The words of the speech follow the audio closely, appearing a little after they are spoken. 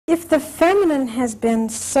If the feminine has been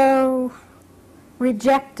so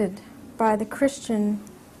rejected by the Christian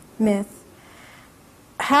myth,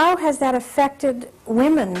 how has that affected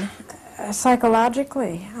women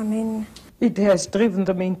psychologically? I mean, it has driven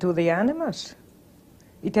them into the animus.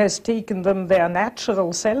 It has taken them their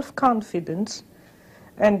natural self-confidence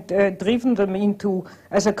and driven them into,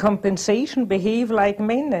 as a compensation, behave like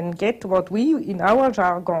men and get what we, in our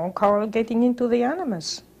jargon, call getting into the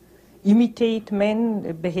animus. Imitate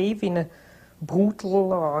men, behave in a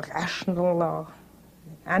brutal or rational or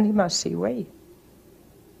animus-y way.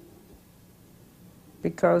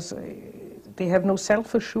 Because they have no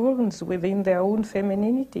self-assurance within their own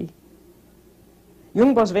femininity.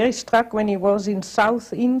 Jung was very struck when he was in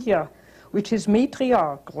South India, which is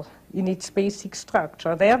matriarchal in its basic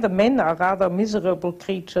structure. There the men are rather miserable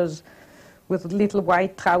creatures with little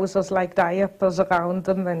white trousers like diapers around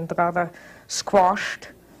them and rather squashed.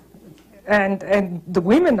 And the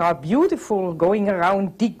women are beautiful, going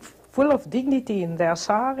around full of dignity in their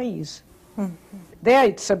saris. Mm-hmm. There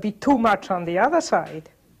it's a bit too much on the other side.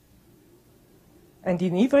 And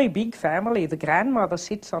in every big family, the grandmother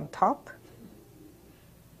sits on top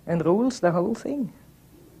and rules the whole thing.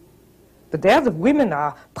 But there the women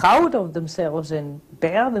are proud of themselves and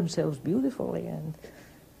bear themselves beautifully and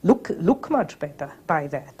look much better by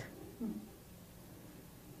that.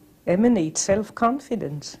 Emanate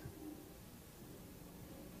self-confidence.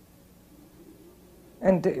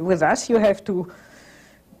 And with us you have to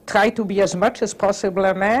try to be as much as possible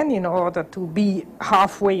a man in order to be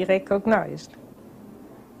halfway recognized.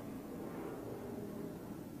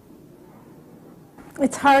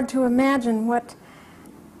 It's hard to imagine what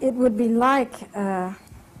it would be like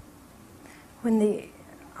when the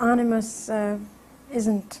animus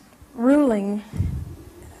isn't ruling.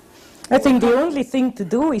 I think the only thing to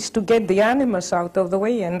do is to get the animus out of the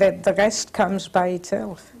way, and that the rest comes by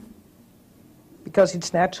itself. Because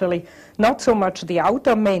it's naturally not so much the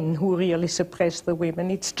outer men who really suppress the women,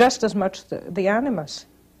 it's just as much the animus.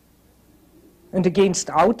 And against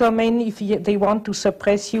outer men, if they want to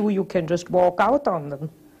suppress you, you can just walk out on them.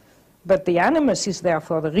 But the animus is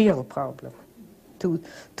therefore the real problem.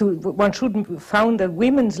 One should found a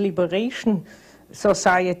women's liberation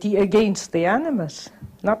society against the animus,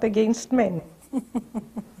 not against men.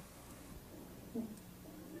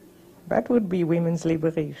 That would be women's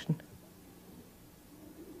liberation.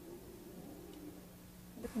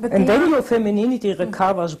 And then your femininity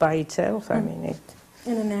recovers by itself, I mean,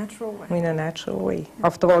 in a natural way. In a natural way.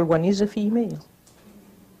 After all, one is a female.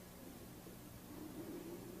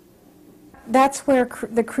 That's where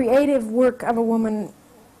the creative work of a woman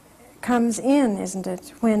comes in, isn't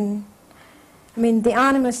it? When, I mean, the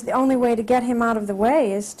animus, the only way to get him out of the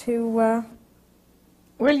way is to...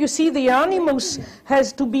 Well, you see, the animus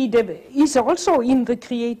has to be, is also in the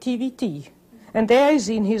creativity. And there is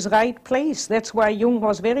in his right place. That's why Jung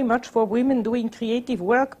was very much for women doing creative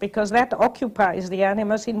work, because that occupies the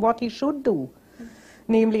animus in what he should do,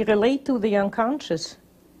 namely relate to the unconscious.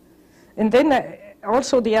 And then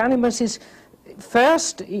also the animus is,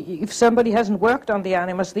 first, if somebody hasn't worked on the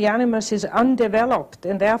animus is undeveloped,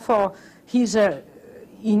 and therefore he's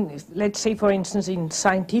let's say, for instance, in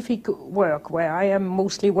scientific work, where I am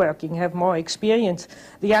mostly working, have more experience,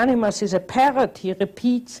 the animus is a parrot. He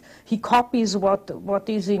repeats, he copies what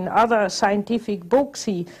is in other scientific books,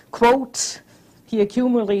 he quotes, he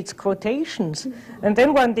accumulates quotations. And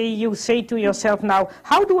then one day you say to yourself, now,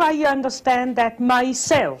 how do I understand that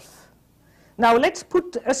myself? Now, let's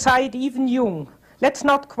put aside even Jung. Let's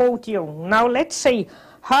not quote Jung. Now, let's say,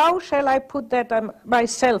 how shall I put that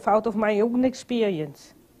myself out of my own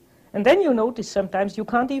experience? And then you notice sometimes you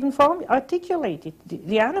can't even articulate it.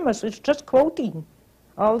 The animus is just quoting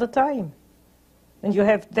all the time. And you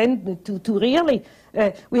have then to really,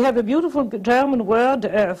 we have a beautiful German word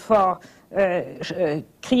for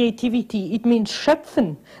creativity. It means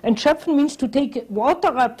schöpfen. And schöpfen means to take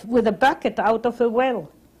water up with a bucket out of a well.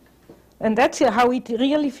 And that's how it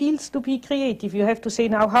really feels to be creative. You have to say,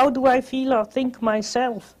 now, how do I feel or think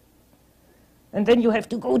myself? And then you have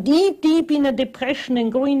to go deep, deep in a depression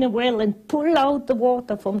and go in a well and pull out the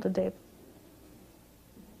water from the depth.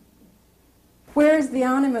 Where is the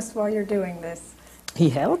animus while you're doing this? He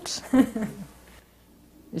helps.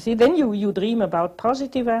 You see, then you dream about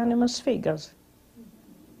positive animus figures.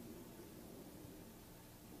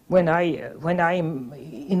 When I'm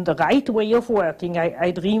in the right way of working,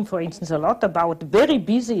 I dream, for instance, a lot about very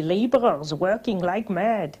busy laborers working like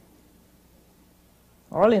mad,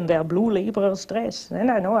 all in their blue laborer's dress. Then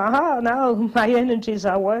I know, aha, now my energies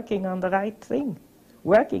are working on the right thing,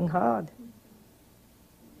 working hard.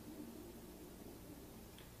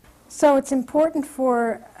 So it's important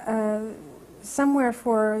for somewhere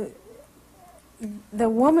for the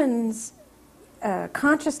woman's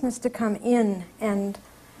consciousness to come in and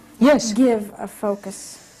Yes. give a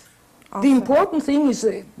focus. Also. The important thing is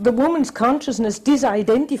the woman's consciousness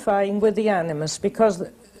disidentifying with the animus, because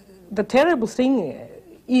the terrible thing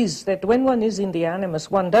is that when one is in the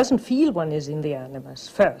animus, one doesn't feel one is in the animus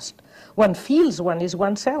first. One feels one is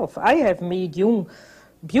oneself. I have made Jung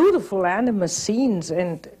beautiful animus scenes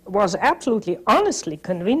and was absolutely honestly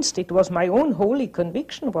convinced it was my own holy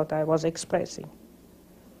conviction what I was expressing.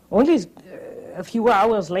 Only a few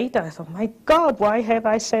hours later I thought, my God, why have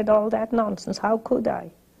I said all that nonsense? How could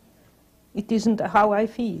I? It isn't how I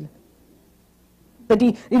feel. But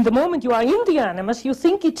in the moment you are in the animus, you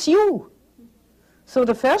think it's you. So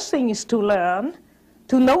the first thing is to learn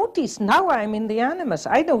to notice, now I'm in the animus.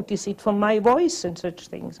 I notice it from my voice and such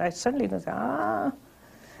things. I suddenly know,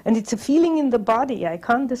 and it's a feeling in the body. I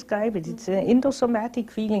can't describe it. It's an endosomatic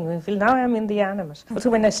feeling. I feel, now I'm in the animus. Also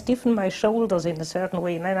when I stiffen my shoulders in a certain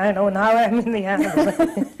way, then I know now I'm in the animus.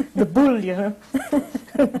 The bull, you know.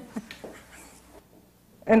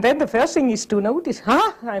 And then the first thing is to notice,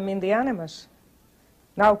 I'm in the animus.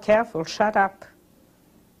 Now careful, shut up.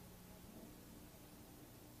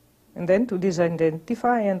 And then to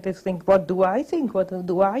disidentify and to think, what do I think? What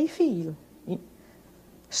do I feel?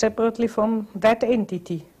 Separately from that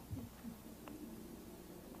entity.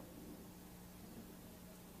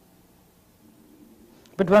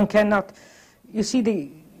 But one cannot, you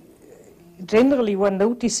see, generally one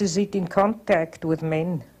notices it in contact with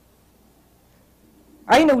men.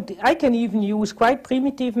 I can even use quite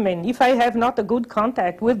primitive men. If I have not a good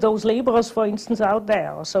contact with those laborers, for instance, out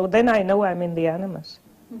there, so then I know I'm in the animus.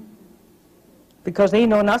 Because they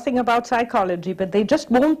know nothing about psychology, but they just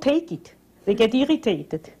won't take it. They get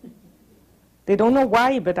irritated. They don't know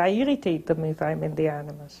why, but I irritate them if I'm in the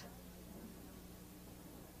animus.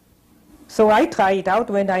 So I try it out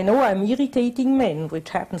when I know I'm irritating men, which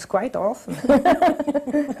happens quite often.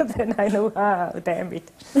 Then I know, damn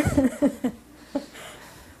it.